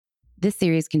This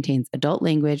series contains adult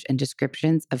language and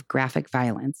descriptions of graphic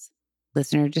violence.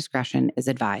 Listener discretion is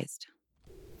advised.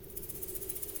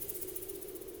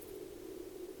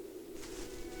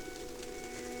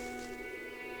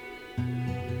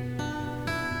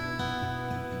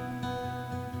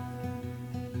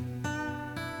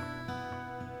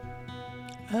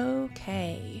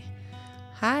 Okay.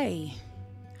 Hi.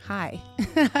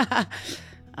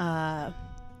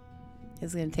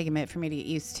 It's going to take a minute for me to get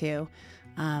used to.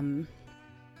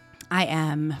 I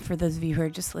am, for those of you who are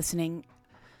just listening,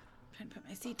 I'm trying to put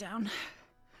my seat down.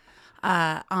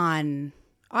 On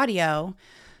audio,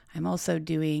 I'm also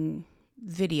doing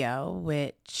video,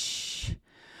 which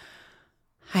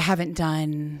we haven't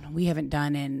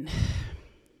done in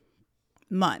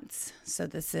months. So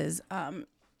this is,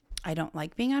 I don't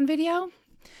like being on video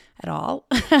at all,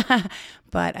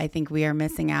 but I think we are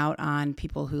missing out on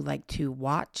people who like to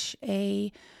watch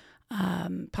a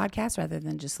podcast rather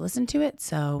than just listen to it.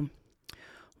 So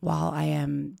while I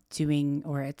am doing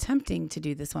or attempting to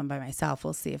do this one by myself,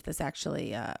 we'll see if this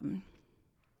actually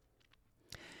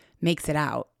makes it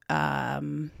out.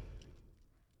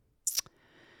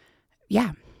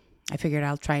 Yeah, I figured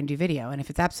I'll try and do video. And if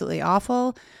it's absolutely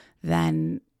awful,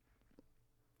 then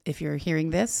if you're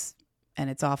hearing this and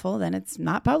it's awful, then it's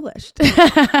not published.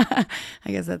 I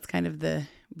guess that's kind of the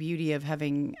beauty of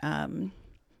having kind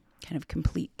of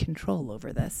complete control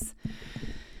over this.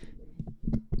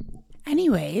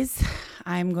 Anyways,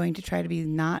 I'm going to try to be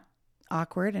not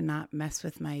awkward and not mess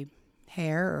with my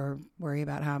hair or worry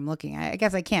about how I'm looking. I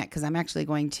guess I can't because I'm actually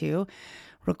going to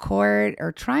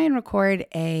try and record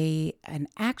an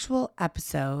actual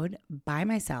episode by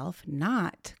myself,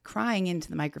 not crying into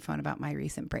the microphone about my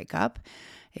recent breakup.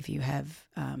 If you have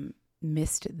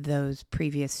missed those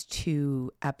previous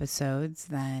 2 episodes,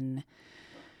 then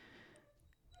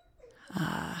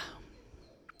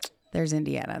there's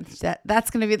Indiana.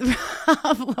 That's going to be the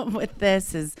problem with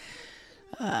this is,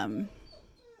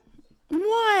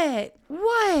 what?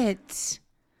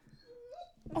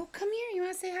 Oh, come here. You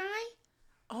want to say hi?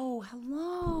 Oh,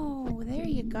 hello. There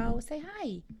you go. Say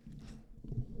hi.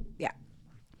 Yeah.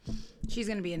 She's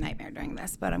going to be a nightmare during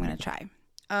this, but I'm going to try.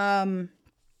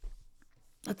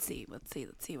 Let's see.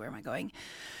 Where am I going?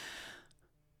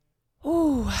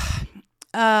 Oh,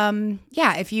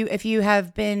 yeah. If you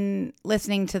have been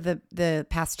listening to the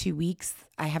past 2 weeks,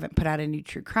 I haven't put out a new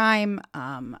true crime.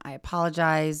 I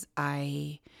apologize.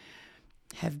 I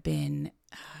have been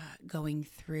going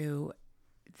through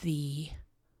the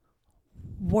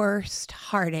worst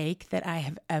heartache that I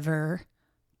have ever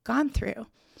gone through.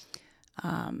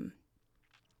 And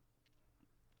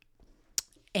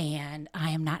I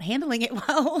am not handling it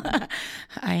well.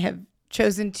 I have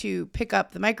chosen to pick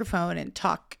up the microphone and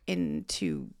talk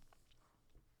into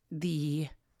the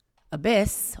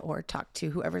abyss, or talk to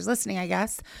whoever's listening, I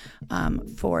guess,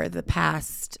 for the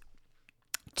past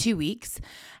 2 weeks.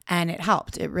 And it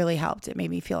helped. It really helped. It made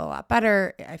me feel a lot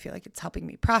better. I feel like it's helping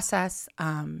me process.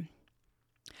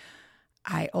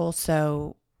 I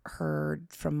also heard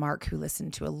from Mark, who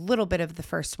listened to a little bit of the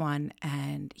first one,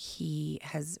 and he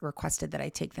has requested that I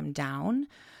take them down.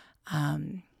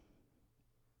 And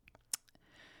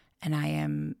I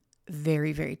am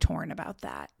very, very torn about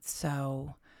that.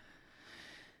 So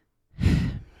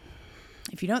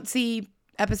if you don't see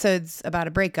episodes about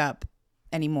a breakup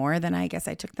anymore, then I guess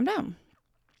I took them down.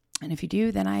 And if you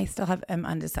do, then I still am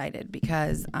undecided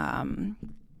because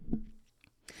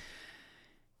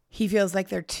he feels like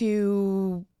they're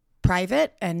too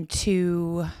private and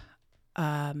too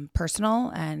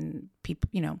personal, and people,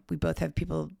 we both have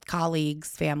colleagues,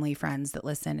 family, friends that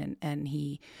listen, and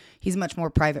he's a much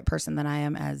more private person than I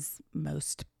am, as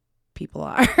most people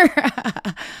are.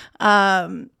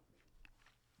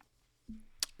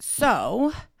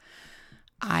 So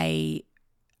I,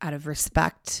 out of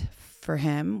respect for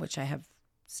him, which I have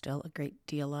still a great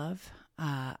deal of,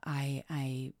 I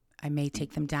may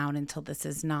take them down until this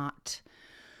is not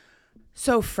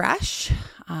so fresh,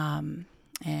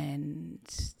 and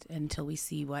until we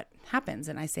see what happens.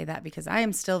 And I say that because I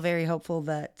am still very hopeful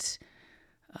that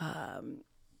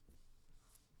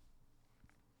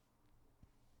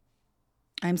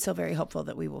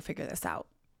we will figure this out.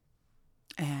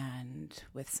 And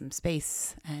with some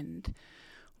space and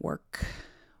work,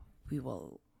 we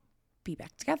will be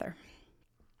back together.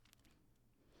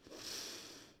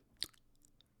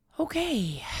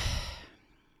 Okay.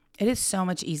 It is so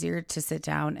much easier to sit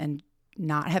down and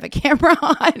not have a camera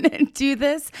on and do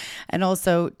this, and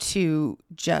also to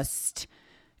just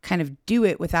kind of do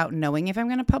it without knowing if I'm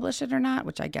going to publish it or not,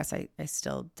 which I guess I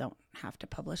still don't have to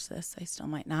publish this. I still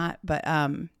might not. But,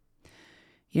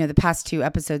 the past 2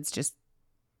 episodes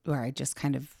where I just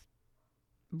kind of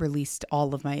released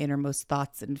all of my innermost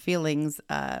thoughts and feelings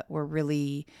were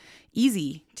really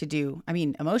easy to do. I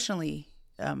mean, emotionally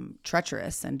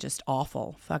treacherous and just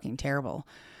awful, fucking terrible.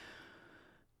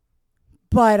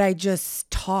 But I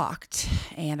just talked,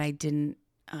 and I didn't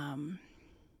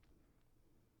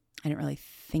really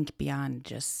think beyond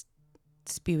just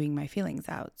spewing my feelings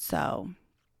out. So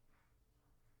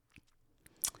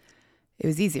it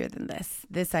was easier than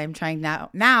this. I'm trying now.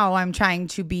 Now I'm trying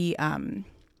to be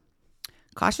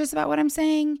cautious about what I'm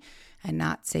saying and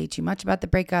not say too much about the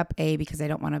breakup. Because I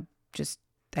don't want to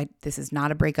this is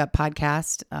not a breakup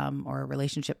podcast or a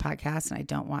relationship podcast. And I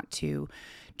don't want to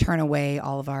turn away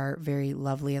all of our very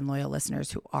lovely and loyal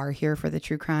listeners who are here for the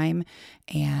true crime.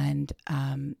 And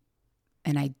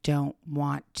I don't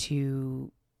want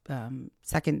to,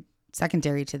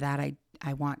 secondary to that, I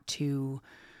want to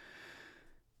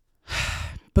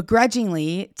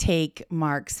begrudgingly take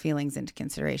Mark's feelings into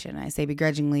consideration. And I say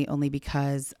begrudgingly only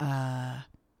because part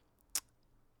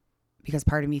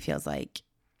of me feels like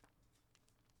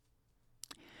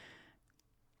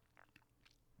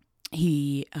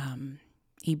he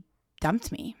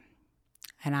dumped me,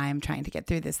 and I am trying to get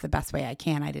through this the best way I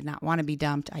can. I did not want to be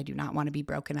dumped. I do not want to be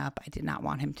broken up. I did not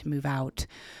want him to move out.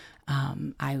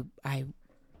 I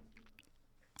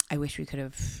wish we could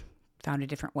have found a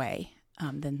different way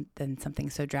than something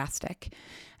so drastic,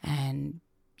 and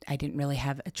I didn't really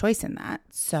have a choice in that.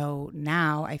 So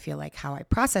now I feel like how I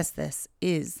process this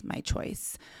is my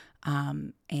choice,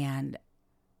 and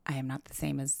I am not the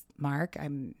same as Mark.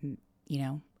 I'm,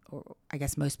 or I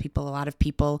guess most people, a lot of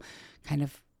people, kind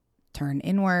of turn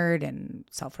inward and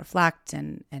self-reflect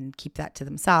and keep that to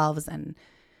themselves. And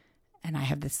I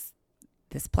have this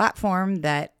platform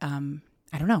that,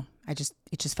 I don't know. it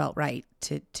just felt right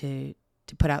to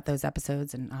put out those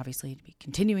episodes, and obviously to be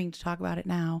continuing to talk about it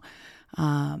now.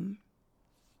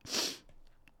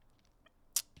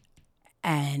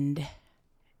 And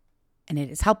it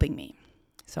is helping me.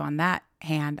 So on that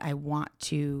hand, I want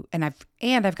to, and I've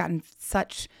gotten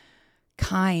such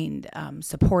kind,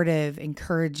 supportive,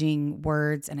 encouraging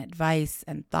words and advice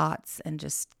and thoughts, and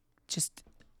just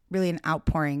really an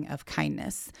outpouring of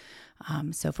kindness.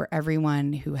 So for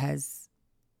everyone who has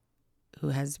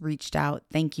reached out,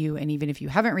 thank you. And even if you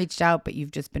haven't reached out, but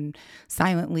you've just been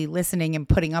silently listening and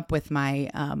putting up with my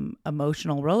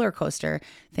emotional roller coaster,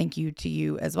 thank you to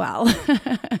you as well.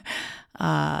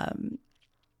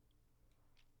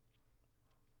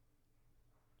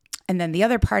 And then the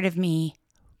other part of me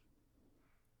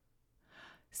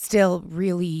still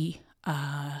really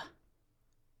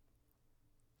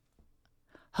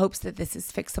hopes that this is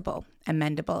fixable and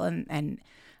mendable, and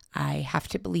I have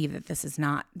to believe that this is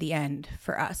not the end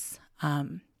for us.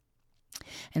 And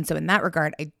so in that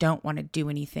regard, I don't want to do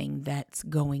anything that's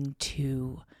going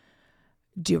to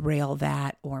derail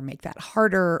that or make that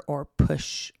harder or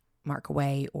push Mark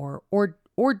away or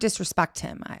disrespect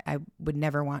him. I would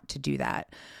never want to do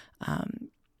that.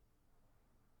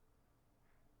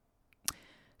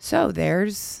 So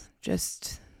there's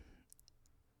just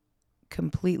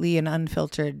completely an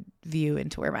unfiltered view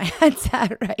into where my head's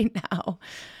at right now.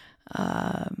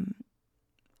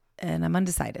 And I'm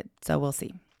undecided, so we'll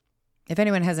see. If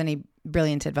anyone has any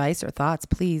brilliant advice or thoughts,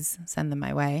 please send them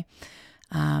my way.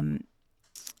 And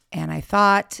I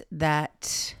thought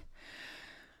that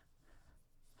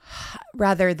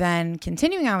rather than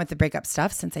continuing on with the breakup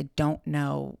stuff, since I don't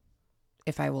know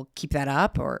if I will keep that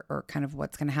up or kind of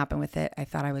what's going to happen with it, I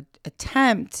thought I would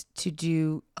attempt to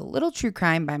do a little true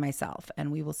crime by myself,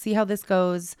 and we will see how this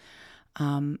goes.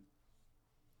 Jenna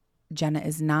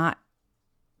is not,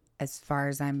 as far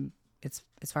as I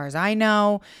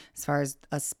know, as far as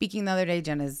us speaking the other day,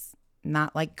 Jenna's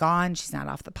not like gone. She's not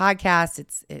off the podcast.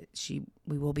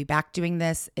 We will be back doing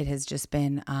this. It has just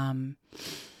been a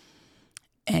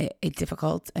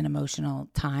difficult and emotional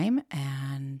time,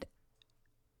 and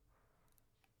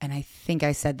I think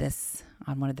I said this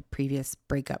on one of the previous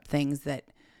breakup things, that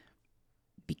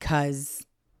because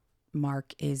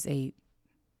Mark is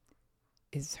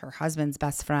her husband's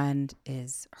best friend,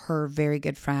 is her very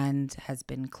good friend, has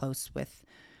been close with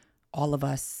all of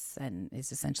us, and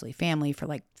is essentially family for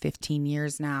like 15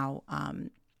 years now,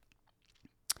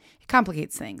 it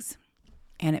complicates things,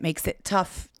 and it makes it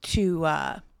tough to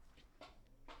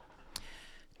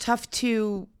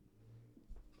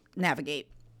navigate.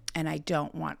 And I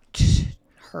don't want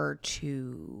her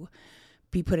to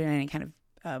be put in any kind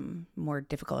of more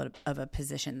difficult of a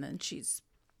position than she's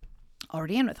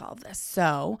already in with all of this.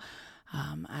 So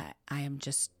I am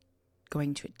just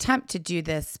going to attempt to do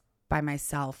this by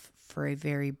myself for a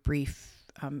very brief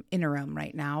interim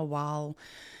right now, while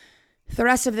the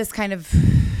rest of this kind of,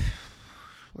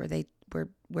 where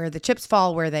where the chips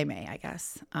fall where they may, I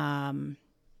guess.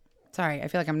 Sorry, I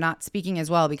feel like I'm not speaking as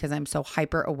well because I'm so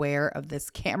hyper aware of this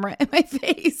camera in my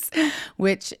face,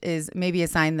 which is maybe a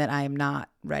sign that I am not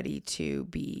ready to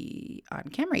be on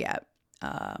camera yet.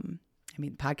 The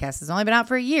podcast has only been out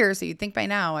for a year, so you'd think by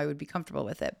now I would be comfortable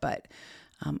with it, but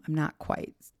I'm not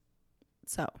quite.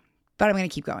 So, but I'm going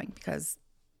to keep going because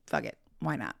fuck it.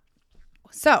 Why not?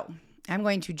 So I'm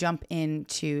going to jump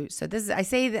into, I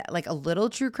say that like a little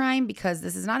true crime because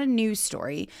this is not a news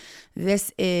story.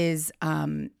 This is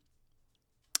an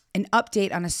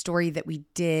update on a story that we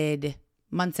did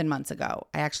months and months ago.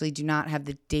 I actually do not have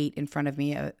the date in front of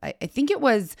me. I think it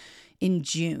was in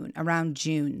June, around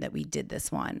June, that we did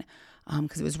this one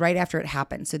because it was right after it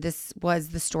happened. So this was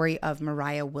the story of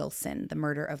Moriah Wilson, the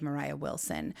murder of Moriah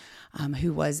Wilson,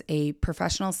 who was a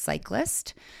professional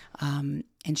cyclist. And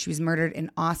she was murdered in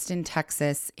Austin,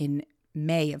 Texas in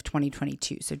May of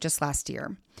 2022. So just last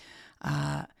year.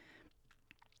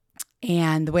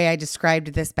 And the way I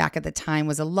described this back at the time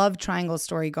was a love triangle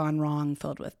story gone wrong,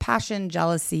 filled with passion,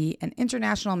 jealousy, an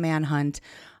international manhunt,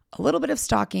 a little bit of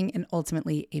stalking, and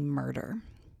ultimately a murder.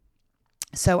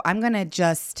 So I'm going to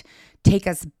just take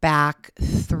us back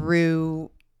through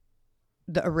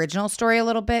the original story a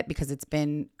little bit because it's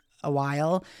been a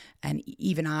while and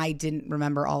even I didn't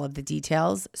remember all of the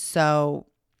details. So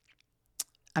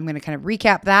I'm going to kind of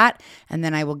recap that and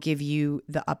then I will give you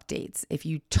the updates. If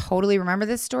you totally remember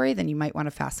this story, then you might want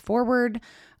to fast forward.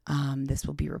 This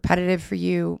will be repetitive for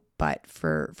you, but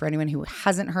for anyone who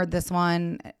hasn't heard this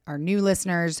one, our new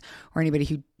listeners, or anybody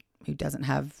who doesn't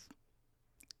have,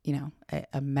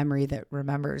 a memory that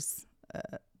remembers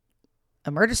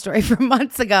a murder story from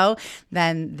months ago,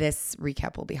 then this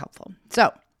recap will be helpful.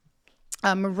 So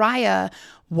Moriah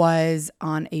was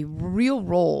on a real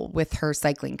roll with her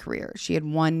cycling career. She had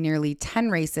won nearly 10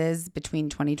 races between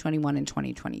 2021 and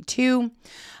 2022.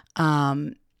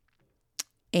 And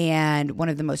one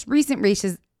of the most recent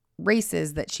races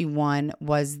that she won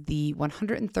was the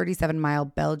 137-mile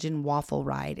Belgian waffle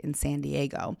ride in San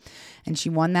Diego. And she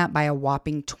won that by a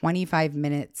whopping 25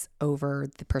 minutes over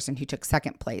the person who took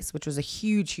second place, which was a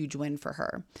huge, huge win for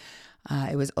her.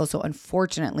 It was also,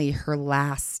 unfortunately, her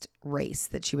last race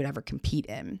that she would ever compete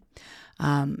in.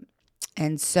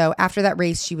 And so after that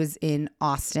race, she was in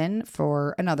Austin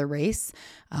for another race.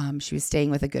 She was staying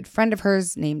with a good friend of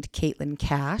hers named Caitlin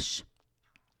Cash.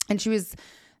 And she was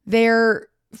there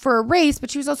for a race,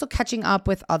 but she was also catching up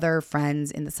with other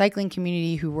friends in the cycling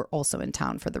community who were also in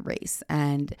town for the race.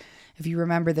 And if you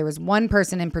remember, there was one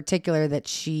person in particular that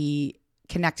she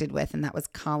connected with, and that was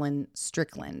Colin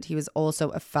Strickland. He was also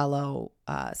a fellow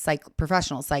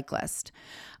professional cyclist.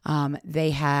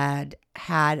 They had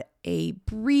a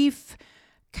brief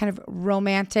kind of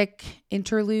romantic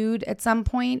interlude at some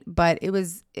point, but it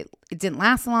didn't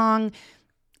last long.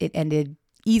 It ended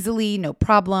easily, no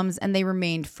problems, and they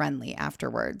remained friendly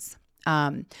afterwards.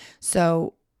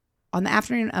 So on the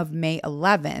afternoon of May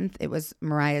 11th, it was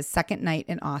Moriah's second night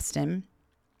in Austin.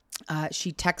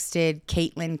 She texted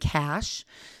Caitlin Cash,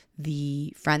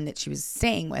 the friend that she was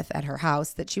staying with at her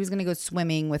house, that she was going to go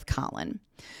swimming with Colin.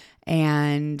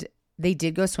 And they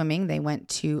did go swimming. They went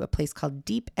to a place called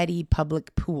Deep Eddy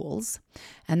Public Pools.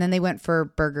 And then they went for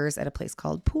burgers at a place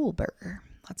called Pool Burger.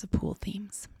 Lots of pool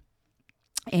themes.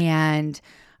 And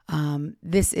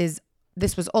this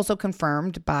was also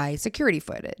confirmed by security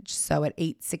footage. So at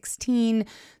 8:16,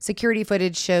 security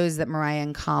footage shows that Moriah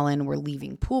and Colin were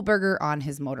leaving Pool Burger on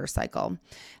his motorcycle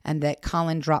and that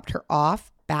Colin dropped her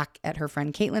off back at her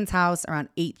friend Caitlin's house around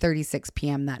 8:36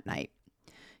 p.m. that night.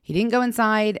 He didn't go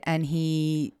inside and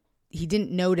he didn't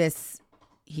notice,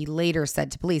 he later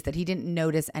said to police that he didn't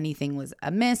notice anything was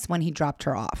amiss when he dropped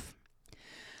her off.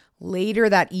 Later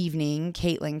that evening,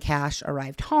 Caitlin Cash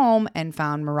arrived home and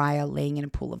found Moriah laying in a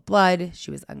pool of blood.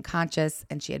 She was unconscious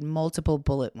and she had multiple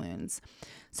bullet wounds.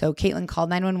 So Caitlin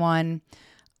called 911.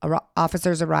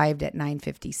 Officers arrived at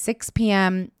 9:56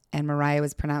 p.m. and Moriah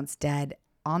was pronounced dead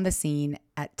on the scene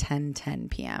at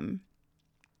 10:10 p.m.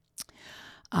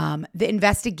 The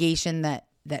investigation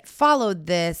that followed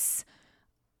this,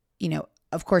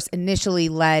 of course, initially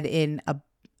led in a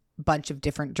bunch of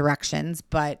different directions,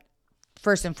 but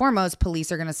first and foremost,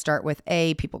 police are going to start with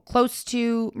A, people close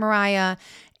to Moriah,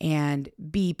 and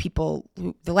B,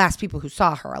 the last people who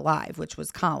saw her alive, which was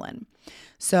Colin.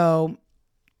 So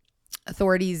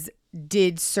authorities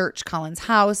did search Colin's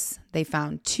house. They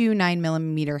found 2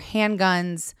 9mm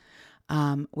handguns,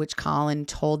 which Colin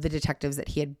told the detectives that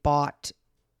he had bought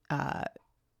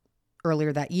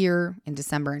earlier that year in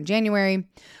December and January.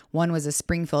 One was a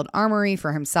Springfield Armory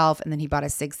for himself, and then he bought a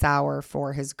Sig Sauer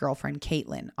for his girlfriend,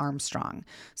 Caitlin Armstrong.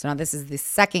 So now this is the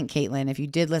second Caitlin. If you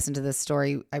did listen to this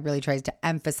story, I really tried to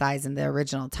emphasize in the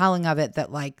original telling of it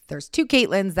that like there's two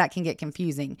Caitlins that can get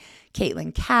confusing.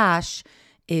 Caitlin Cash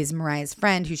is Moriah's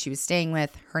friend who she was staying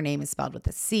with. Her name is spelled with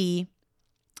a C.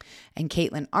 And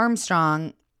Caitlin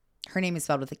Armstrong, her name is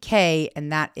spelled with a K,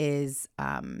 and that is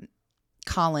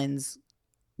Colin's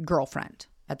girlfriend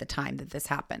at the time that this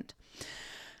happened.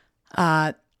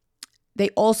 They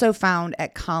also found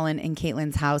at Colin and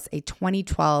Caitlin's house a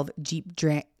 2012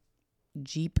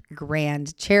 Jeep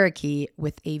Grand Cherokee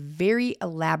with a very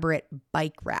elaborate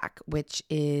bike rack, which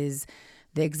is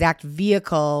the exact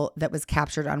vehicle that was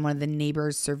captured on one of the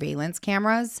neighbors' surveillance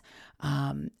cameras,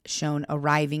 shown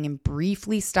arriving and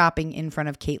briefly stopping in front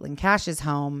of Caitlin Cash's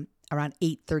home around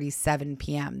 8:37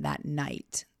 p.m. that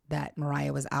night that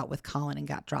Moriah was out with Colin and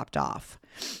got dropped off.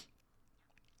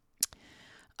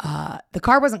 The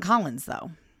car wasn't Colin's,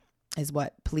 though, is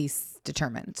what police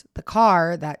determined. The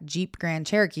car, that Jeep Grand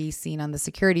Cherokee seen on the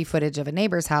security footage of a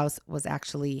neighbor's house, was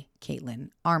actually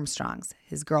Caitlin Armstrong's,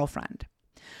 his girlfriend.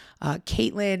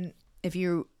 Caitlin, if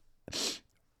you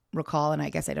recall, and I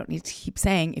guess I don't need to keep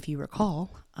saying if you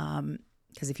recall,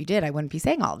 because if you did, I wouldn't be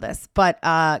saying all of this. But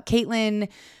Caitlin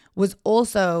was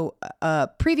also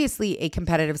previously a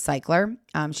competitive cycler.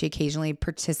 She occasionally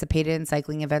participated in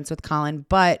cycling events with Colin,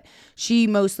 but she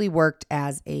mostly worked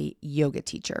as a yoga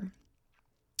teacher.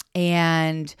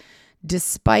 And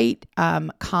despite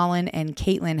Colin and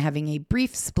Caitlin having a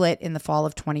brief split in the fall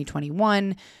of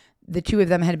 2021, the two of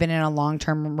them had been in a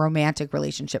long-term romantic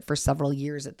relationship for several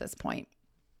years at this point.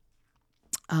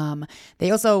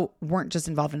 They also weren't just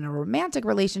involved in a romantic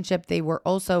relationship. They were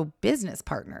also business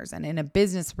partners. And in a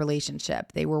business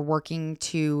relationship, they were working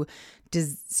to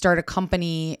start a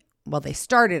company. Well, they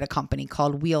started a company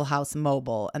called Wheelhouse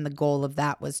Mobile. And the goal of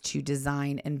that was to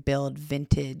design and build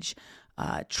vintage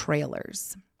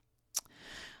trailers.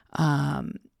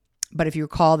 But if you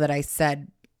recall that I said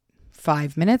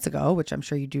 5 minutes ago, which I'm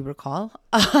sure you do recall,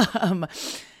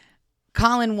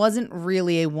 Colin wasn't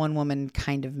really a one-woman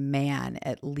kind of man,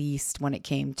 at least when it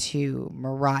came to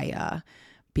Moriah,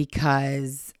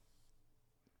 because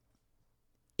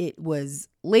it was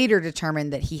later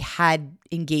determined that he had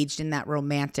engaged in that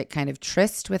romantic kind of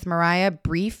tryst with Moriah,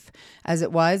 brief as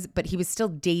it was, but he was still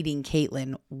dating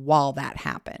Caitlin while that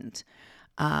happened.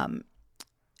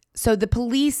 So the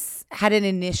police had an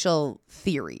initial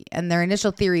theory, and their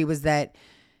initial theory was that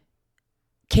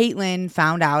Caitlin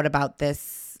found out about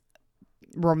this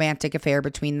romantic affair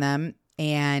between them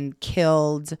and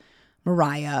killed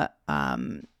Moriah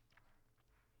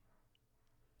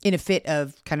in a fit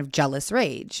of kind of jealous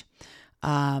rage.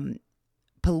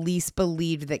 Police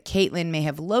believed that Caitlin may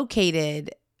have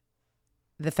located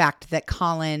the fact that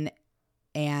Colin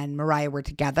and Moriah were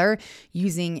together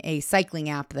using a cycling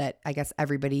app that I guess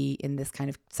everybody in this kind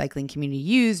of cycling community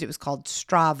used. It was called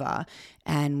Strava.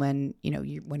 And when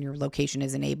your location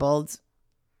is enabled,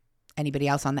 anybody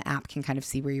else on the app can kind of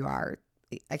see where you are.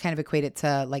 I kind of equate it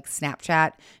to like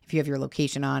Snapchat. If you have your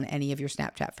location on, any of your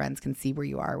Snapchat friends can see where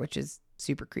you are, which is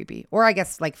super creepy. Or I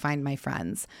guess like Find My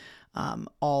Friends.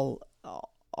 All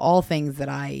things that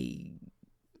I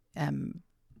am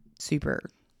super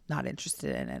not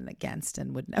interested in and against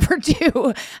and would never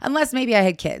do unless maybe I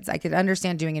had kids. I could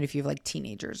understand doing it if you have like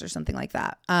teenagers or something like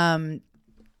that.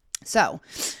 So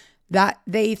that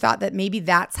they thought that maybe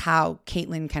that's how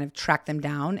Caitlin kind of tracked them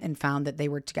down and found that they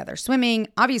were together swimming.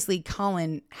 Obviously,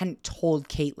 Colin hadn't told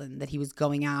Caitlin that he was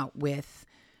going out with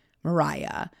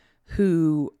Moriah,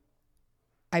 who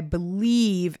I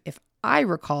believe, if I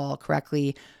recall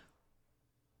correctly,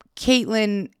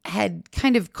 Caitlin had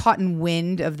kind of caught in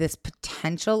wind of this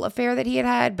potential affair that he had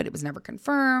had, but it was never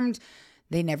confirmed.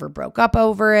 They never broke up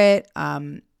over it.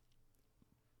 But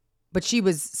she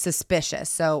was suspicious.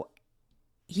 So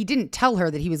he didn't tell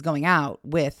her that he was going out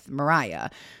with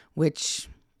Moriah, which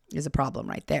is a problem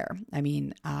right there. I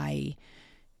mean, I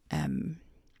am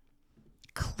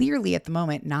clearly at the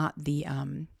moment not the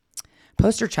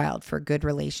poster child for good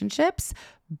relationships,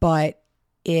 but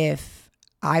if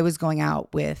I was going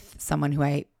out with someone who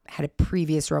I had a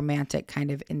previous romantic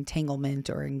kind of entanglement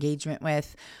or engagement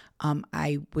with,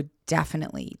 I would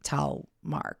definitely tell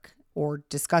Mark or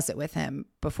discuss it with him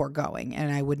before going.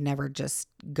 And I would never just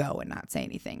go and not say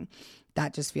anything.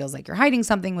 That just feels like you're hiding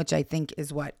something, which I think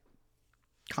is what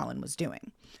Colin was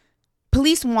doing.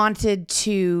 Police wanted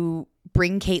to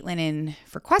bring Caitlin in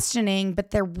for questioning,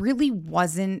 but there really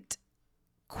wasn't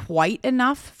quite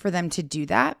enough for them to do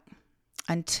that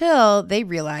until they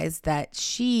realized that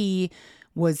she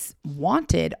was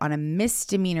wanted on a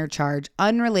misdemeanor charge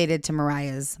unrelated to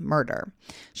Moriah's murder.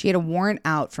 She had a warrant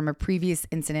out from a previous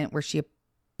incident where she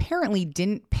apparently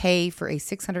didn't pay for a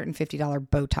 $650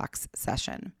 Botox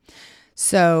session.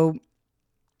 So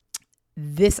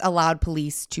this allowed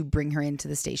police to bring her into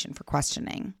the station for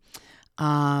questioning.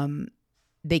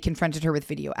 They confronted her with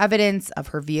video evidence of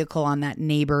her vehicle on that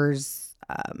neighbor's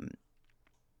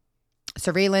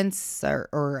surveillance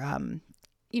or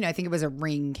I think it was a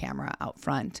Ring camera out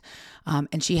front.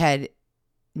 And she had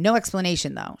no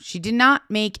explanation, though. She did not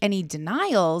make any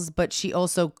denials, but she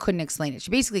also couldn't explain it.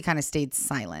 She basically kind of stayed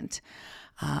silent.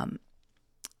 And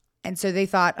so they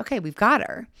thought, okay, we've got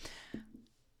her.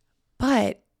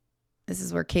 But this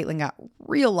is where Caitlin got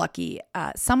real lucky.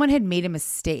 Someone had made a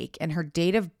mistake, and her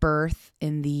date of birth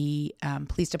in the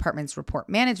police department's report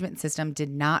management system did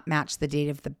not match the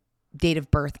date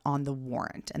of birth on the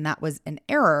warrant. And that was an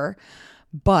error.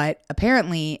 But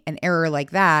apparently an error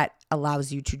like that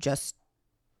allows you to just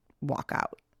walk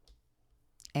out.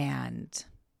 And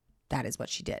that is what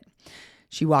she did.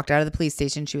 She walked out of the police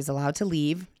station. She was allowed to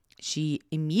leave. She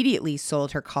immediately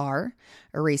sold her car,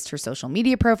 erased her social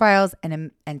media profiles,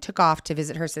 and took off to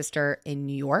visit her sister in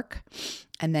New York,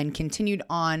 and then continued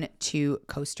on to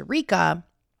Costa Rica,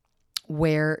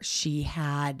 where she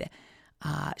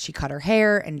cut her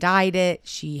hair and dyed it.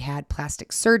 She had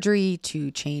plastic surgery to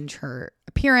change her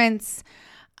appearance.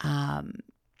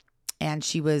 And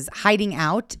she was hiding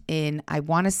out in, I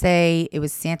want to say it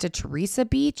was Santa Teresa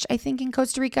Beach, I think, in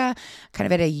Costa Rica, kind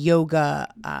of at a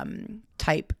yoga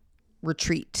type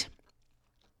retreat.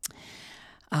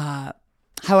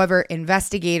 However,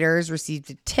 investigators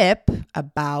received a tip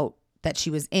about that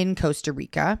she was in Costa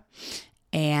Rica,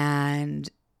 and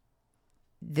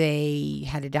they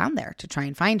headed down there to try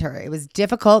and find her. It was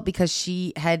difficult because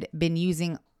she had been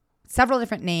using several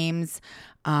different names,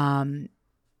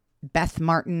 Beth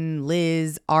Martin,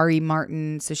 Liz, Ari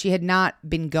Martin. So she had not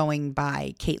been going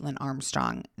by Caitlin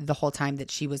Armstrong the whole time that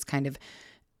she was kind of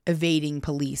evading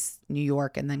police, New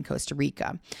York and then Costa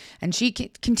Rica. And she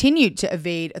continued to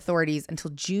evade authorities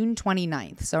until June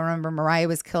 29th. So remember, Moriah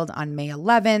was killed on May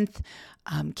 11th.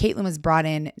 Caitlin was brought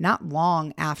in not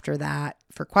long after that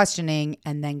for questioning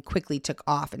and then quickly took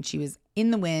off. And she was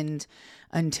in the wind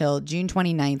until June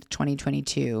 29th,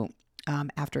 2022,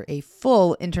 after a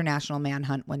full international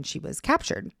manhunt when she was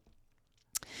captured.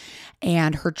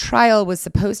 And her trial was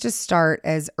supposed to start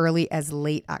as early as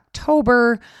late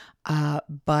October,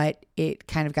 but it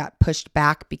kind of got pushed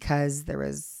back because there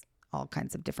was all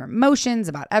kinds of different motions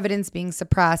about evidence being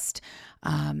suppressed.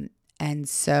 And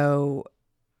so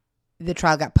the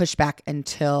trial got pushed back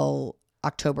until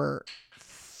October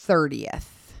 30th,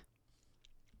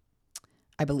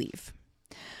 I believe.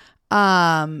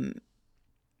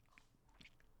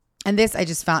 And this, I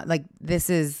just found, like, this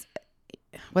is,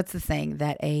 what's the saying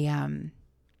that a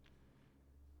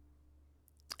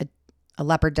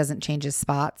leopard doesn't change his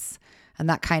spots. And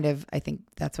that kind of, I think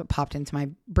that's what popped into my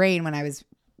brain when I was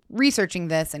researching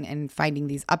this and finding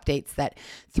these updates, that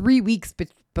 3 weeks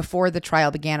before the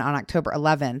trial began on October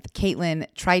 11th, Caitlin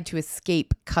tried to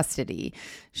escape custody.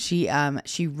 She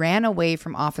ran away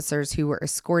from officers who were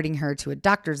escorting her to a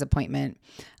doctor's appointment.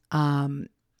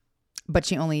 But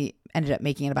she only ended up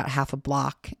making it about half a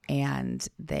block, and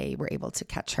they were able to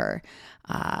catch her.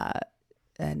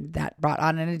 And that brought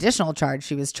on an additional charge.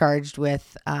 She was charged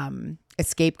with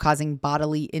escape causing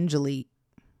bodily injury,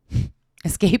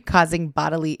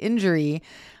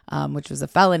 which was a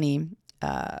felony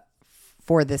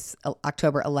for this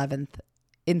October 11th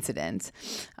incident.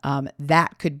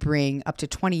 That could bring up to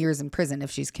 20 years in prison if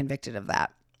she's convicted of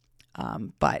that.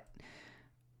 But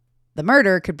the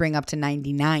murder could bring up to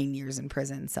 99 years in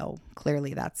prison. So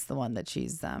clearly that's the one that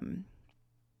she's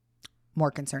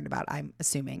more concerned about, I'm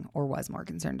assuming, or was more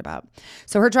concerned about.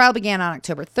 So her trial began on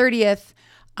October 30th.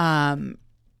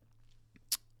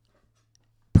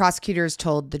 Prosecutors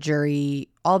told the jury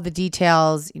all the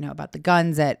details, about the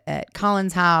guns at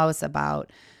Colin's house, about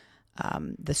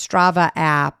the Strava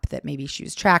app that maybe she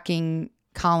was tracking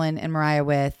Colin and Moriah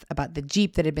with, about the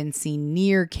Jeep that had been seen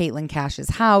near Caitlin Cash's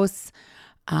house.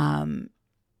 And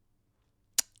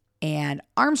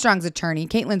Armstrong's attorney,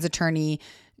 Caitlin's attorney,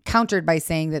 countered by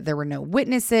saying that there were no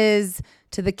witnesses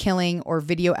to the killing or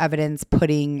video evidence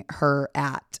putting her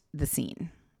at the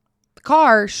scene. The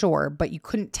car, sure, but you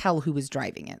couldn't tell who was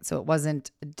driving it. So it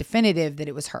wasn't definitive that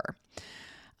it was her.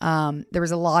 There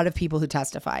was a lot of people who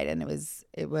testified, and it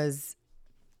was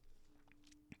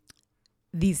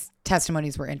these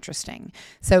testimonies were interesting.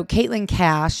 So Caitlin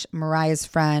Cash, Moriah's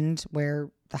friend, where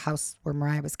the house where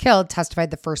Moriah was killed, testified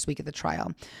the first week of the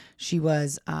trial. She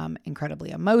was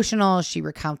incredibly emotional. She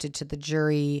recounted to the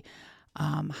jury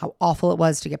how awful it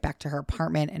was to get back to her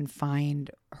apartment and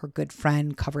find her good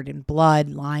friend covered in blood,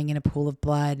 lying in a pool of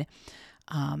blood.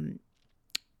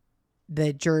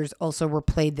 The jurors also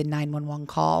replayed the 911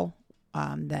 call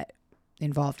that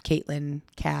involved Caitlin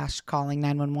Cash calling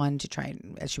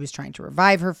 911 as she was trying to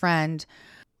revive her friend.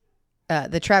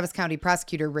 The Travis County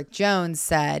prosecutor, Rick Jones,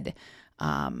 said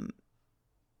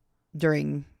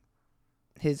during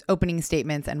his opening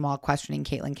statements and while questioning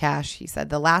Caitlin Cash, he said,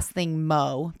 the last thing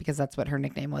Mo, because that's what her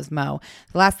nickname was, Mo,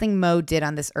 the last thing Mo did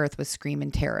on this earth was scream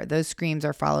in terror. Those screams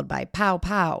are followed by pow,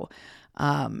 pow.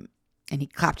 And he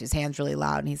clapped his hands really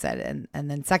loud, and he said, and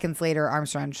then seconds later,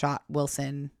 Armstrong shot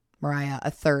Moriah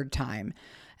a third time.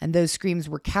 And those screams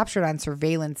were captured on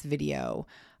surveillance video.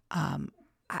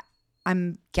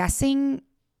 I'm guessing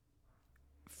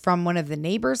from one of the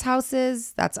neighbors'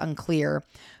 houses. That's unclear,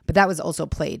 but that was also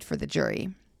played for the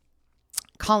jury.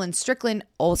 Colin Strickland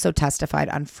also testified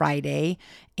on Friday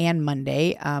and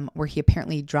Monday, where he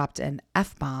apparently dropped an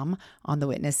F-bomb on the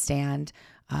witness stand.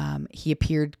 He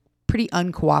appeared pretty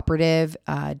uncooperative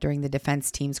during the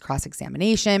defense team's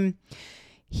cross-examination.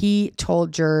 He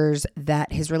told jurors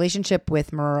that his relationship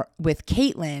with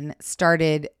Caitlin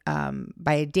started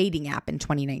by a dating app in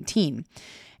 2019.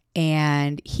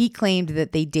 And he claimed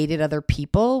that they dated other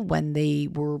people when they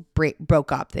were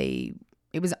broke up. It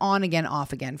was on again,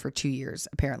 off again for 2 years,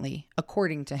 apparently,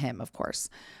 according to him, of course.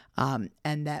 And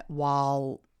that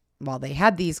while they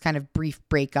had these kind of brief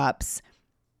breakups,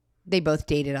 they both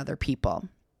dated other people.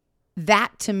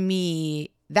 That to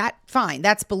me, fine,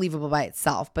 that's believable by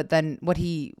itself. But then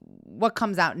what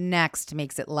comes out next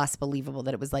makes it less believable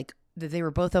that it was like that they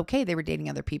were both okay. They were dating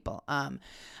other people.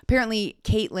 Apparently,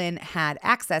 Caitlin had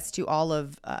access to all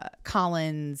of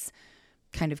Colin's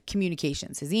kind of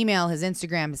communications, his email, his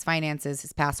Instagram, his finances,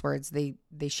 his passwords. They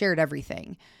shared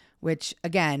everything, which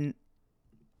again,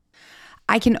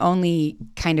 I can only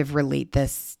kind of relate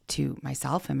this to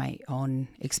myself and my own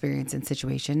experience and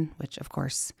situation, which of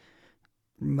course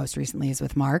most recently is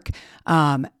with Mark.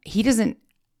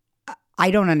 I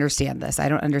don't understand this. I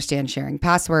don't understand sharing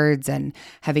passwords and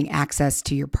having access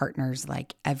to your partner's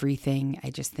like everything. I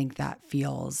just think that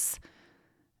feels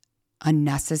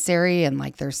unnecessary and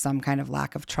like there's some kind of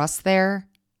lack of trust there.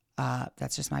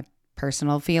 That's just my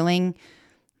personal feeling.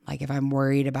 Like if I'm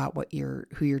worried about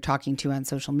who you're talking to on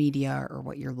social media or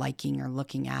what you're liking or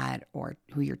looking at or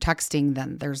who you're texting,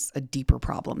 then there's a deeper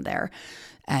problem there.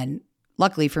 And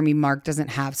luckily for me, Mark doesn't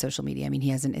have social media. I mean, he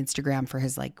has an Instagram for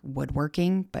his like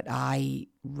woodworking, but I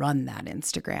run that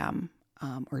Instagram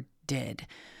or did.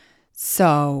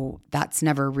 So that's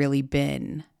never really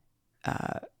been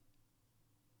a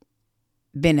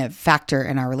factor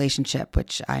in our relationship,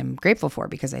 which I'm grateful for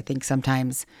because I think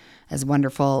sometimes as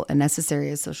wonderful and necessary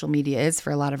as social media is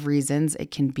for a lot of reasons, it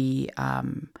can be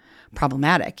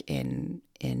problematic in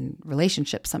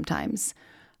relationships sometimes.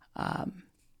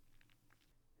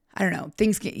 I don't know,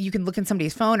 you can look in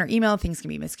somebody's phone or email, things can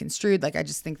be misconstrued. Like, I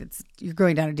just think you're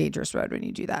going down a dangerous road when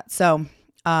you do that. So,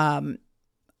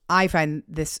 I find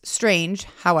this strange.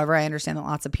 However, I understand that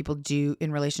lots of people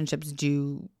in relationships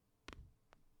do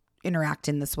interact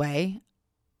in this way.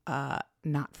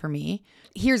 Not for me.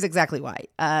 Here's exactly why.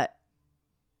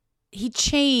 He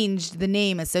changed the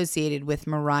name associated with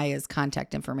Moriah's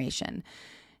contact information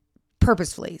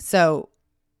purposefully. So,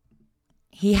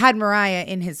 he had Moriah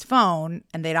in his phone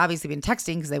and they'd obviously been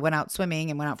texting because they went out swimming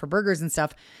and went out for burgers and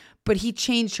stuff. But he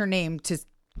changed her name to,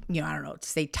 I don't know, to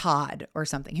say Todd or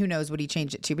something. Who knows what he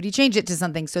changed it to, but he changed it to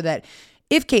something so that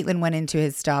if Caitlin went into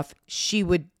his stuff, she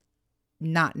would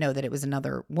not know that it was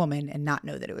another woman and not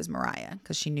know that it was Moriah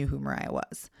because she knew who Moriah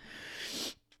was.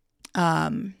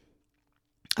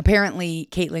 Apparently,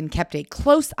 Caitlin kept a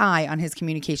close eye on his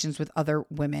communications with other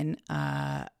women,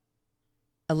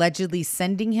 allegedly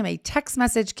sending him a text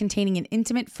message containing an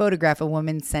intimate photograph a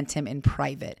woman sent him in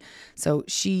private. So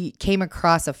she came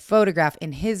across a photograph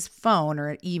in his phone or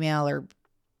an email or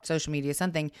social media,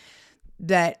 something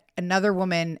that another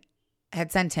woman had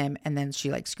sent him. And then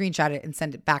she like screenshot it and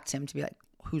sent it back to him to be like,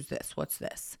 who's this? What's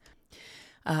this?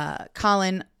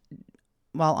 Colin,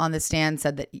 while on the stand,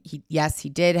 said that he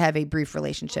did have a brief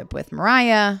relationship with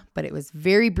Moriah, but it was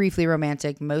very briefly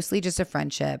romantic, mostly just a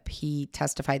friendship. He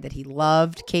testified that he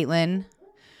loved Caitlin,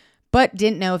 but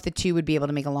didn't know if the two would be able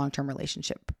to make a long-term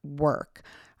relationship work.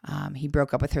 He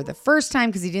broke up with her the first time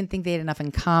because he didn't think they had enough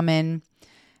in common.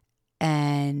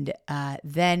 And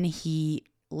then he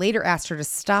later asked her to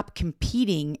stop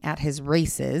competing at his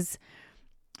races.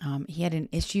 He had an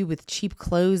issue with cheap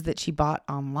clothes that she bought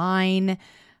online.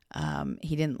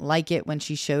 He didn't like it when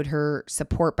she showed her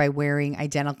support by wearing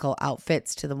identical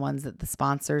outfits to the ones that the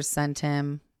sponsors sent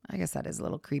him. I guess that is a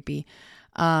little creepy.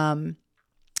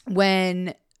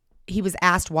 When he was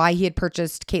asked why he had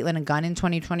purchased Caitlin a gun in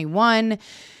 2021,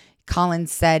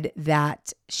 Collins said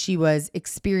that she was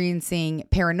experiencing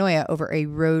paranoia over a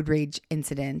road rage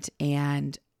incident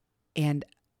and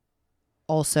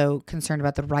also concerned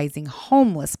about the rising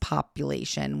homeless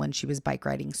population when she was bike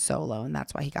riding solo, and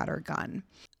that's why he got her a gun.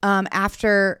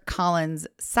 After Collins'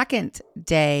 second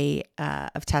day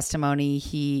of testimony,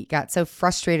 he got so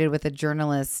frustrated with a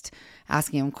journalist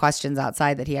asking him questions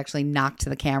outside that he actually knocked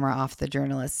the camera off the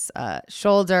journalist's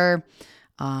shoulder.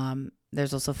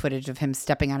 There's also footage of him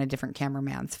stepping on a different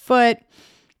cameraman's foot,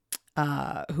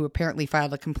 who apparently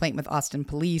filed a complaint with Austin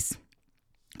police.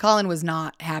 Colin was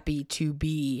not happy to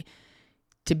be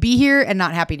here and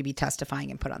not happy to be testifying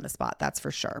and put on the spot. That's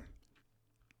for sure.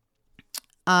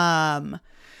 Austin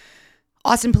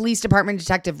Police Department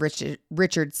Detective Richard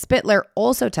Spittler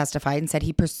also testified and said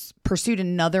he pursued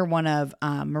another one of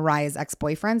Moriah's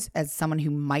ex-boyfriends as someone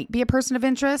who might be a person of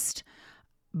interest.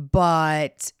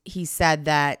 But he said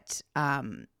that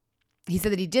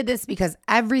he did this because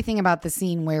everything about the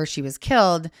scene where she was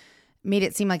killed made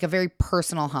it seem like a very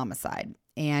personal homicide.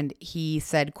 And he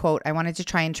said, quote, "I wanted to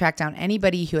try and track down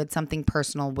anybody who had something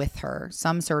personal with her,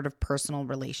 some sort of personal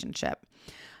relationship."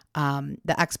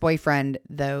 The ex-boyfriend,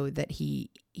 though, that he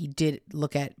did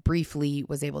look at briefly,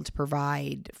 was able to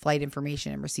provide flight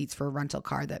information and receipts for a rental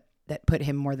car that put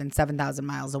him more than 7,000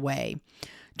 miles away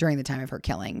during the time of her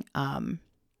killing. And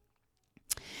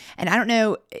I don't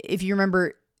know if you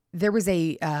remember, there was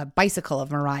a bicycle of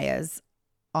Moriah's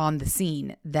on the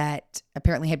scene that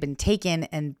apparently had been taken,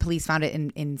 and police found it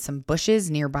in some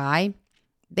bushes nearby.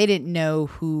 They didn't know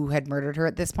who had murdered her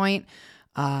at this point.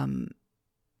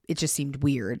 It just seemed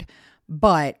weird.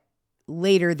 But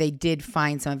later they did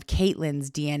find some of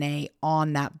Caitlin's DNA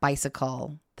on that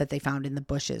bicycle that they found in the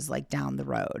bushes, like down the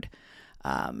road.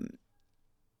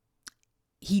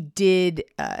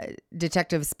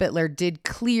 Detective Spittler did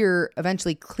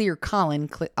eventually clear Colin,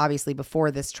 obviously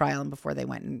before this trial and before they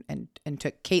went and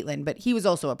took Caitlin, but he was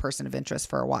also a person of interest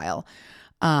for a while.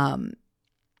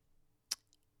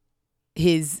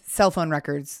 His cell phone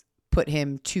records put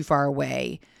him too far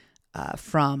away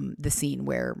from the scene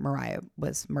where Moriah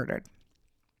was murdered.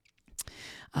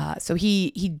 So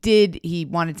he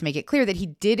wanted to make it clear that he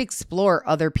did explore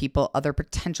other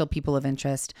potential people of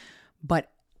interest,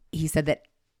 but he said that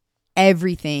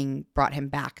everything brought him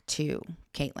back to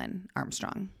Caitlin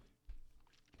Armstrong.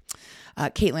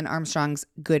 Caitlin Armstrong's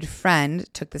good friend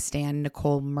took the stand,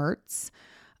 Nicole Mertz.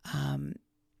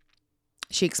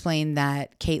 She explained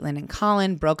that Caitlin and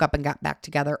Colin broke up and got back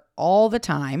together all the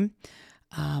time.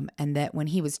 And that when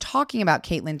he was talking about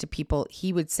Caitlin to people,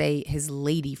 he would say his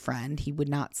lady friend. He would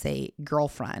not say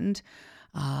girlfriend.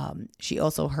 She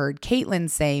also heard Caitlin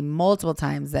say multiple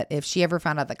times that if she ever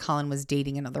found out that Colin was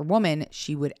dating another woman,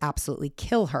 she would absolutely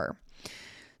kill her.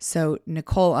 So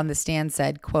Nicole on the stand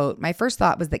said, quote, "My first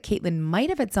thought was that Caitlin might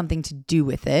have had something to do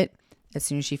with it as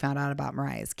soon as she found out about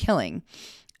Moriah's killing."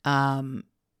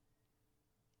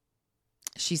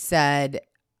 She said,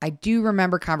 "I do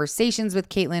remember conversations with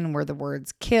Caitlin where the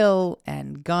words kill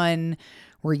and gun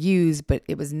were used, but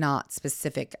it was not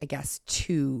specific, I guess,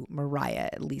 to Moriah,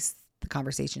 at least the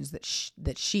conversations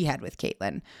that she had with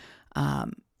Caitlin."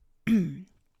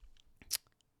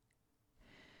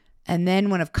 And then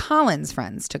one of Colin's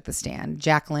friends took the stand,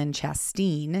 Jacqueline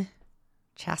Chastain.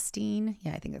 Chastain?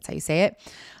 Yeah, I think that's how you say it.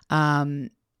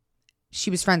 She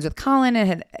was friends with Colin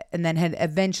and then had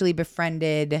eventually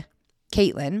befriended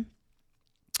Caitlin.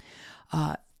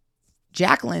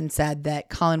 Jacqueline said that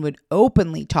Colin would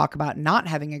openly talk about not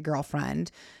having a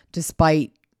girlfriend,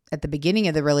 despite at the beginning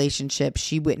of the relationship,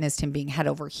 she witnessed him being head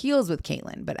over heels with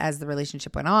Caitlin. But as the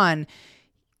relationship went on,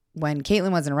 when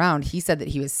Caitlin wasn't around, he said that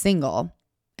he was single.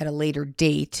 At a later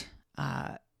date,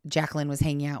 Jacqueline was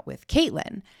hanging out with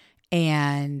Caitlin,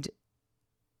 and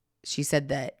she said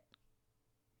that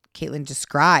Caitlin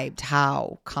described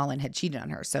how Colin had cheated on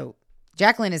her. So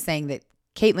Jacqueline is saying that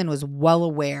Caitlin was well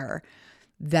aware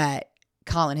that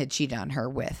Colin had cheated on her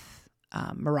with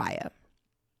Moriah.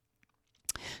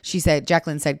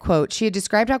 Jacqueline said, quote, "She had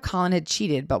described how Colin had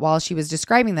cheated, but while she was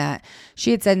describing that,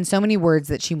 she had said in so many words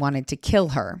that she wanted to kill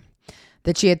her,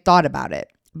 that she had thought about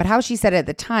it. But how she said it at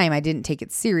the time, I didn't take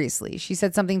it seriously. She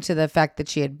said something to the effect that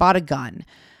she had bought a gun.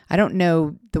 I don't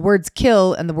know, the words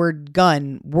kill and the word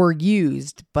gun were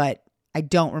used, but I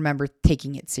don't remember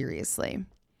taking it seriously."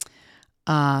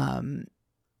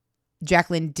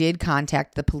 Jacqueline did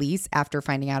contact the police after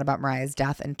finding out about Moriah's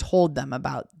death and told them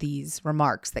about these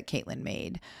remarks that Caitlin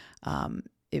made.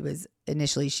 It was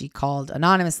initially she called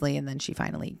anonymously, and then she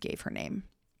finally gave her name.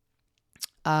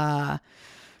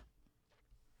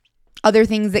 Other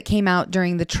things that came out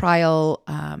during the trial,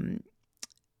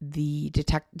 the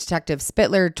Detective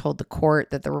Spittler told the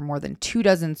court that there were more than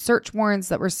 24 search warrants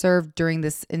that were served during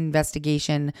this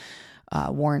investigation.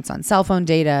 Warrants on cell phone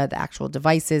data, the actual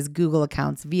devices, Google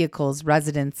accounts, vehicles,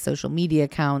 residents, social media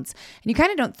accounts. And you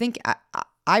kind of don't think,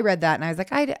 I read that and I was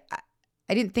like, I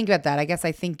didn't think about that. I guess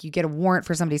I think you get a warrant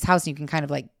for somebody's house and you can kind of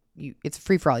like, it's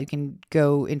free for all. You can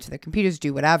go into the computers,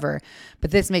 do whatever.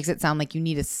 But this makes it sound like you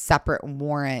need a separate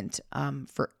warrant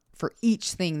for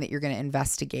each thing that you're going to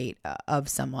investigate of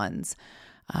someone's.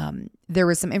 There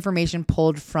was some information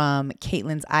pulled from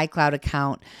Caitlin's iCloud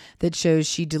account that shows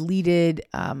she deleted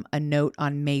a note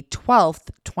on May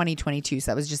 12th, 2022.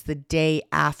 So that was just the day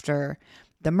after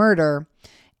the murder.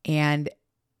 And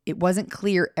it wasn't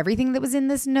clear everything that was in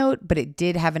this note, but it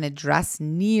did have an address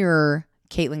near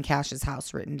Caitlin Cash's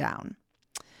house written down.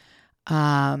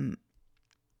 Caitlin's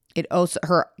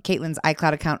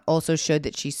iCloud account also showed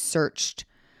that she searched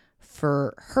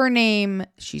for her name.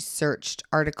 She searched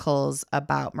articles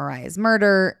about Moriah's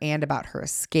murder and about her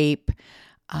escape.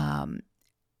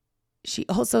 She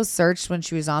also searched when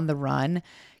she was on the run,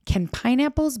 can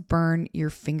pineapples burn your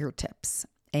fingertips?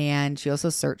 And she also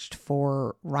searched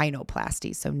for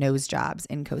rhinoplasty, so nose jobs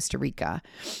in Costa Rica.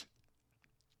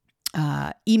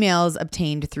 Emails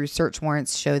obtained through search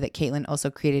warrants show that Caitlin also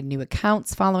created new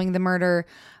accounts following the murder.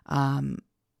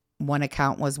 One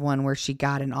account was one where she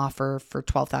got an offer for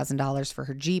 $12,000 for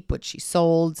her Jeep, which she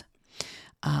sold.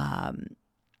 And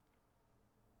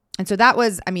so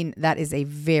that is a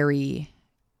very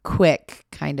quick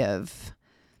kind of,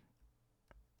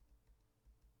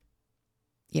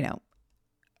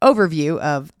 overview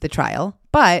of the trial.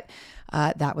 But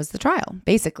that was the trial,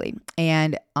 basically.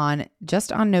 And on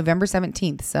November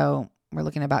 17th, so we're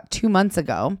looking about 2 months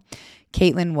ago,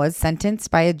 Caitlin was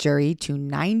sentenced by a jury to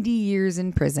 90 years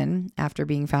in prison after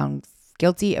being found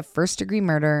guilty of first-degree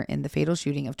murder in the fatal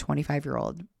shooting of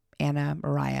 25-year-old Anna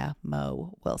Moriah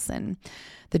Moe Wilson.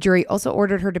 The jury also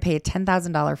ordered her to pay a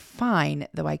 $10,000 fine,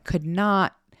 though I could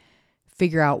not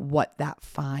figure out what that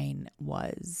fine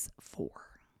was for.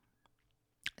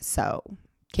 So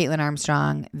Caitlin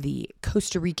Armstrong, the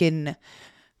Costa Rican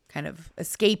kind of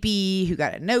escapee who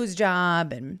got a nose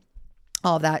job and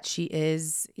all of that, she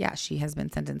has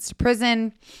been sentenced to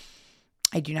prison.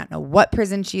 I do not know what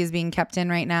prison she is being kept in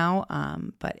right now,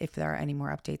 but if there are any more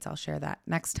updates, I'll share that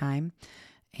next time.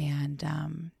 And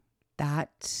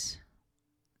that's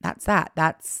that.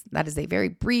 That is a very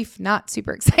brief, not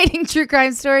super exciting true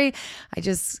crime story.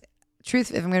 If I'm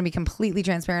going to be completely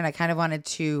transparent, I kind of wanted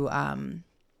to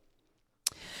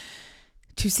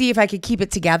see if I could keep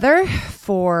it together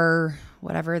for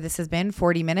whatever this has been,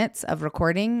 40 minutes of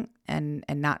recording and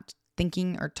not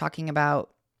thinking or talking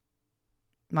about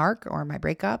Mark or my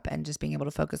breakup and just being able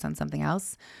to focus on something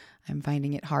else. I'm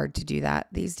finding it hard to do that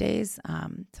these days.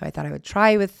 So I thought I would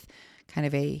try with kind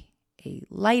of a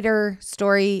lighter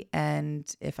story. And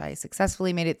if I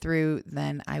successfully made it through,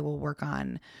 then I will work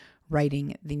on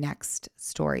writing the next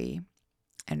story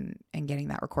and getting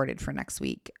that recorded for next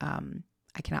week.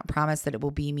 I cannot promise that it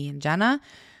will be me and Jenna.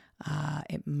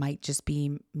 It might just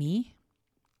be me.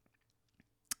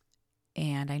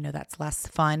 And I know that's less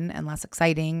fun and less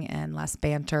exciting and less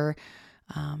banter.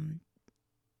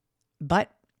 But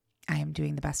I am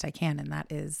doing the best I can. And that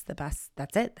is the best.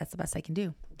 That's it. That's the best I can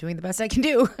do. Doing the best I can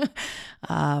do.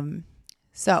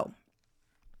 So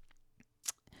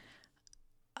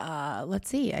let's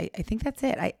see. I think that's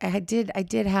it. I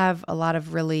did have a lot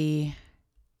of really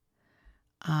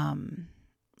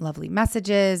lovely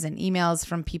messages and emails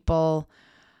from people.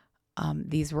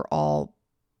 These were all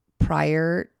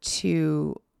prior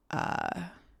to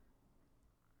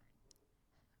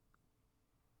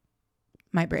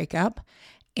my breakup.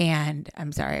 And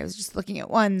I'm sorry, I was just looking at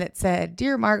one that said,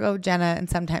 "Dear Margot, Jenna, and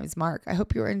sometimes Mark, I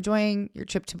hope you are enjoying your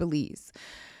trip to Belize."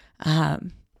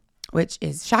 Which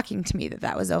is shocking to me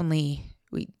that was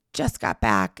we just got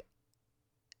back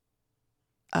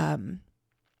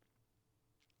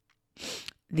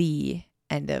the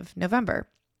end of November.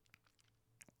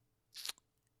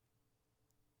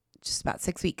 Just about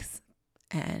 6 weeks.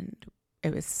 And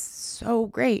it was so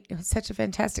great. It was such a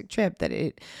fantastic trip that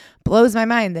it blows my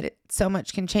mind that so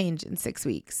much can change in 6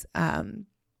 weeks. Oh,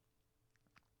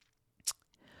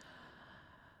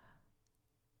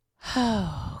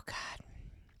 God.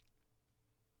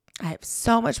 I have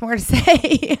so much more to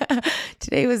say.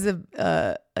 Today was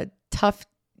a tough,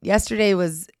 yesterday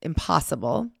was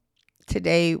impossible.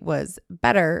 Today was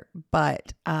better,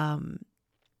 but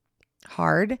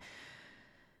hard.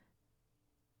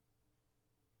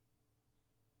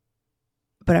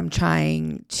 But I'm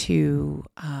trying to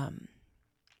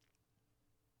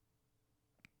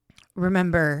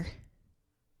remember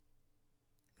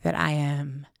that I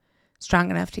am strong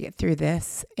enough to get through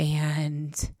this,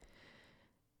 and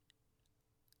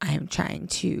I am trying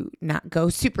to not go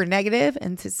super negative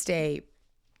and to stay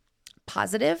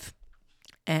positive.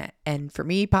 And for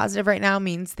me, positive right now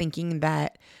means thinking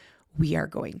that we are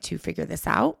going to figure this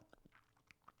out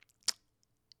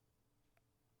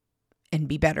and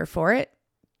be better for it.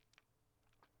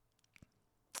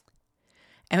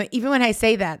 And even when I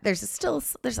say that, there's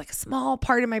like a small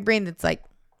part of my brain that's like,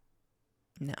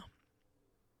 no,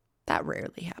 that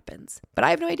rarely happens. But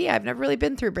I have no idea. I've never really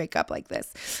been through a breakup like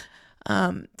this.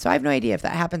 So I have no idea if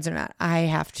that happens or not. I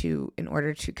have to, in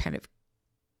order to kind of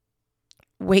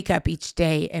wake up each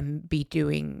day and be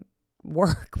doing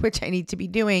work, which I need to be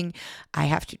doing, I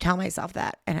have to tell myself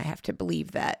that, and I have to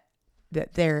believe that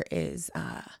there is,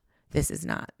 this is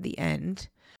not the end.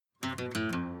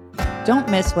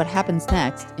 Don't miss what happens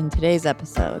next in today's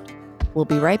episode. We'll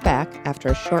be right back after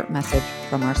a short message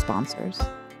from our sponsors.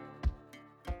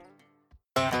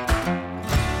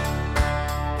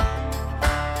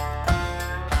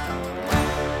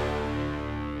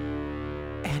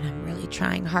 And I'm really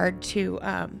trying hard to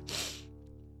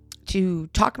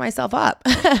talk myself up.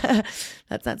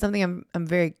 That's not something I'm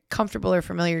very comfortable or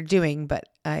familiar doing, but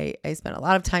I spent a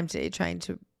lot of time today trying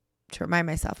to remind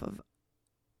myself of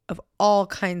all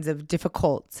kinds of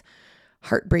difficult,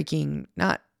 heartbreaking,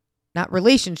 not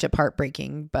relationship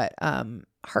heartbreaking, but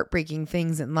heartbreaking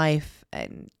things in life,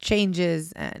 and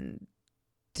changes and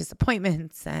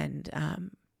disappointments and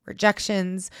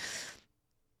rejections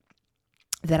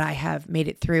that I have made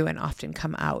it through and often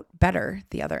come out better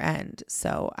the other end.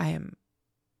 So I am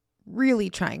really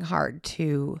trying hard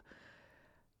to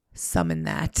summon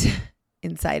that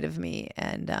inside of me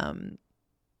and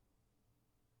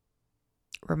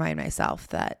remind myself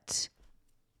that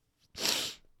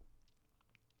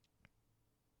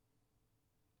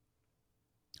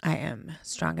I am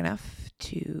strong enough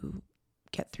to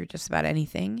get through just about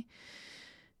anything.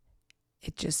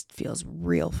 It just feels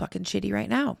real fucking shitty right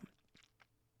now.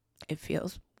 It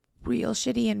feels real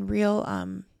shitty and real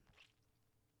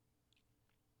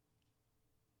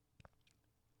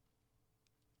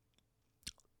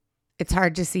it's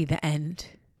hard to see the end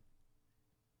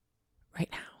right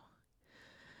now.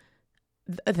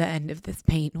 The end of this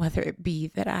pain, whether it be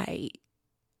that I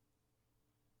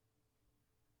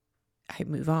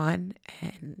move on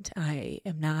and I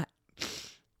am not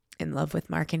in love with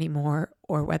Mark anymore,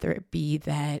 or whether it be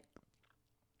that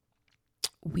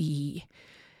we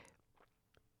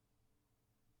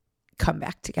come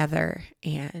back together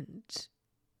and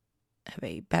have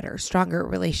a better, stronger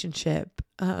relationship.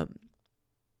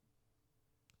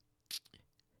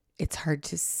 It's hard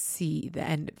to see the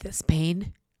end of this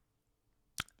pain,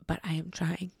 but I am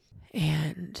trying.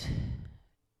 And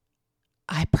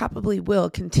I probably will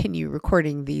continue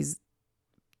recording these.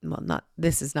 Well,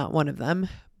 this is not one of them,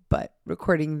 but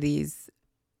recording these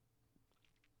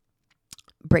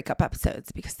breakup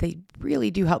episodes, because they really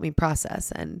do help me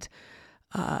process, and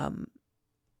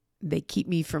they keep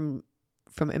me from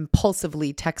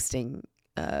impulsively texting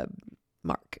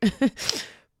Mark,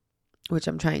 which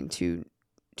I'm trying to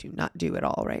not do at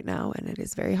all right now. And it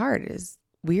is very hard. It is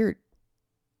weird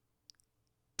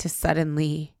to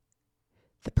suddenly,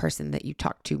 the person that you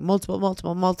talk to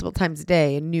multiple times a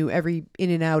day and knew every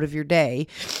in and out of your day.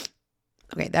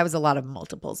 Okay, that was a lot of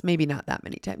multiples. Maybe not that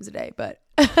many times a day, but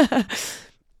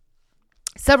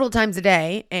several times a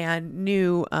day, and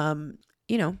knew,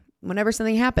 whenever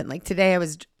something happened. Like today I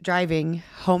was driving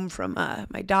home from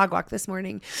my dog walk this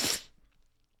morning,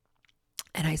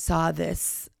 and I saw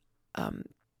this,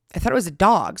 I thought it was a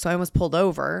dog, so I almost pulled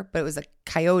over, but it was a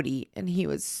coyote, and he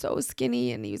was so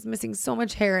skinny and he was missing so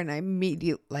much hair, and I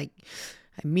immediately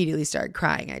started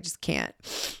crying. I just can't.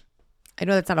 I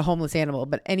know that's not a homeless animal,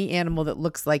 but any animal that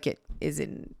looks like it is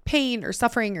in pain or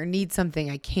suffering or needs something,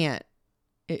 I can't.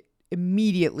 It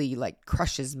immediately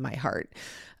crushes my heart.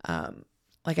 I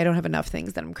don't have enough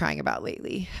things that I'm crying about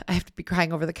lately. I have to be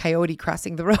crying over the coyote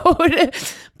crossing the road,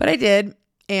 but I did.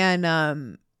 And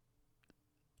I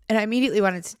immediately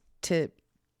wanted to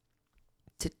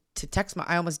text Mark.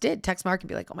 I almost did text Mark and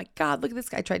be like, oh my God, look at this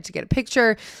guy. I tried to get a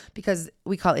picture, because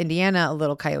we call Indiana a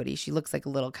little coyote. She looks like a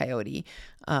little coyote.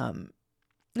 And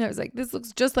I was like, this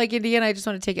looks just like Indiana. I just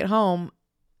want to take it home.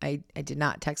 I did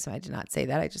not text him. I did not say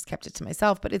that. I just kept it to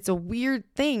myself. But it's a weird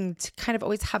thing to kind of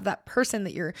always have that person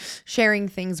that you're sharing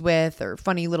things with, or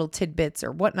funny little tidbits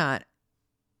or whatnot,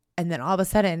 and then all of a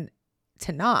sudden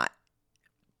to not.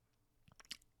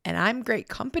 And I'm great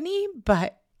company,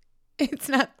 but it's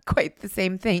not quite the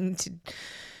same thing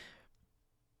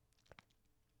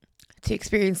to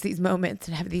experience these moments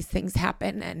and have these things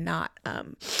happen and not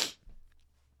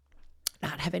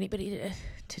have anybody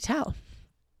to tell,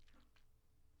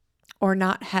 or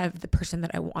not have the person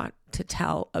that I want to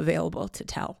tell available to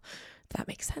tell, if that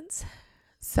makes sense.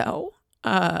 So,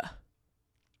 I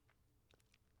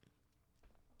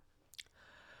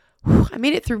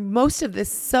made it through most of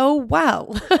this so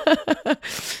well.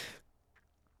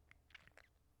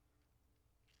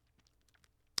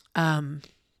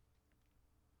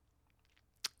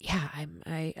 Yeah,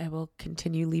 I will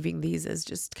continue leaving these as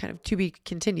just kind of to be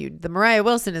continued. The Moriah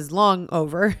Wilson is long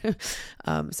over.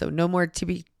 So no more to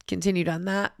be continued on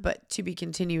that, but to be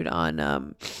continued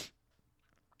on,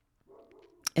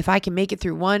 if I can make it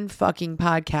through one fucking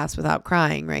podcast without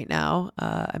crying right now,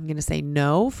 I'm going to say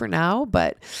no for now,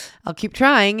 but I'll keep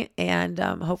trying. And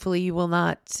hopefully you will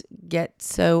not get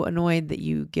so annoyed that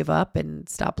you give up and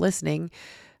stop listening.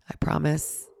 I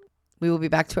promise we will be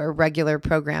back to our regular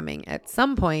programming at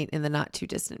some point in the not too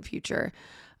distant future.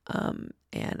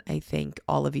 And I thank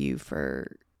all of you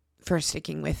for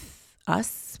sticking with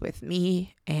us, with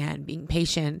me, and being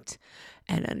patient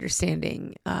and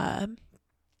understanding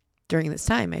during this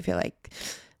time. I feel like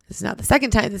this is not the second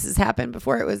time this has happened.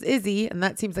 Before it was Izzy, and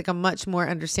that seems like a much more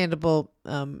understandable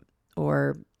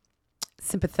or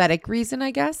sympathetic reason,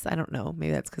 I guess. I don't know.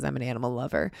 Maybe that's because I'm an animal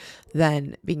lover,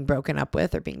 than being broken up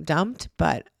with or being dumped.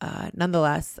 But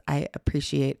nonetheless, I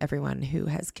appreciate everyone who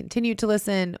has continued to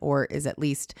listen, or is at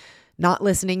least not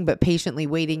listening, but patiently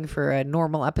waiting for a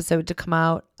normal episode to come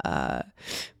out, and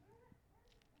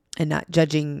not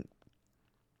judging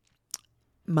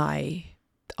my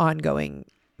ongoing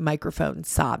microphone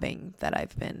sobbing that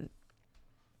I've been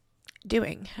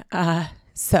doing.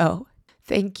 So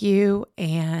thank you.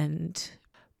 And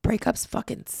breakups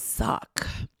fucking suck.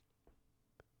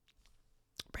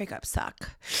 Breakups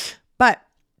suck. But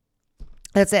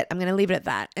that's it. I'm going to leave it at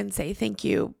that and say thank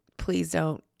you. Please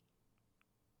don't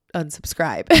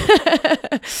unsubscribe.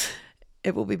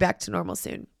 It will be back to normal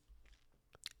soon.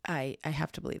 I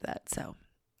have to believe that. So,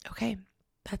 okay.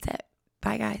 That's it.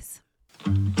 Bye, guys.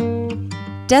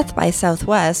 Death by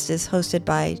Southwest is hosted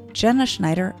by Jenna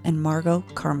Schneider and Margot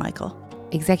Carmichael.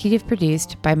 Executive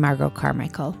produced by Margot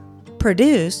Carmichael.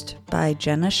 Produced by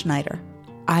Jenna Schneider.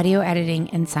 Audio editing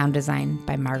and sound design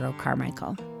by Margot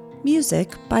Carmichael.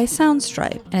 Music by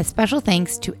Soundstripe. And a special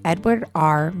thanks to Edward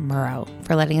R. Murrow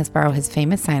for letting us borrow his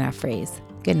famous sign-off phrase,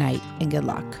 "Good night and good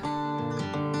luck."